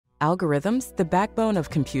Algorithms, the backbone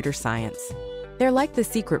of computer science. They're like the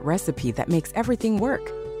secret recipe that makes everything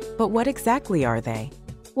work. But what exactly are they?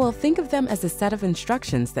 Well, think of them as a set of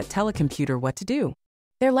instructions that tell a computer what to do.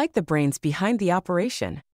 They're like the brains behind the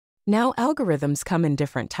operation. Now, algorithms come in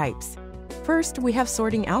different types. First, we have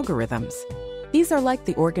sorting algorithms. These are like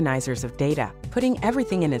the organizers of data, putting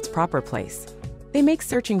everything in its proper place. They make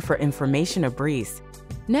searching for information a breeze.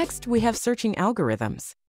 Next, we have searching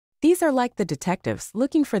algorithms. These are like the detectives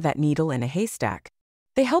looking for that needle in a haystack.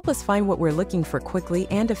 They help us find what we're looking for quickly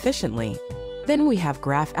and efficiently. Then we have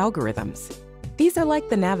graph algorithms. These are like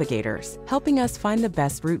the navigators, helping us find the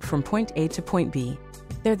best route from point A to point B.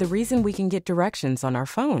 They're the reason we can get directions on our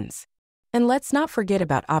phones. And let's not forget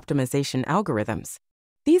about optimization algorithms.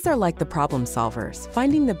 These are like the problem solvers,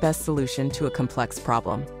 finding the best solution to a complex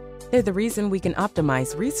problem. They're the reason we can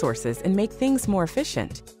optimize resources and make things more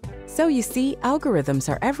efficient. So you see, algorithms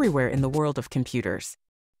are everywhere in the world of computers.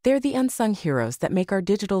 They're the unsung heroes that make our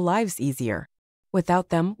digital lives easier. Without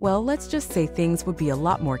them, well, let's just say things would be a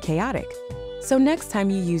lot more chaotic. So next time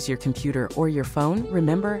you use your computer or your phone,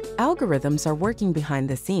 remember, algorithms are working behind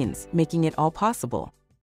the scenes, making it all possible.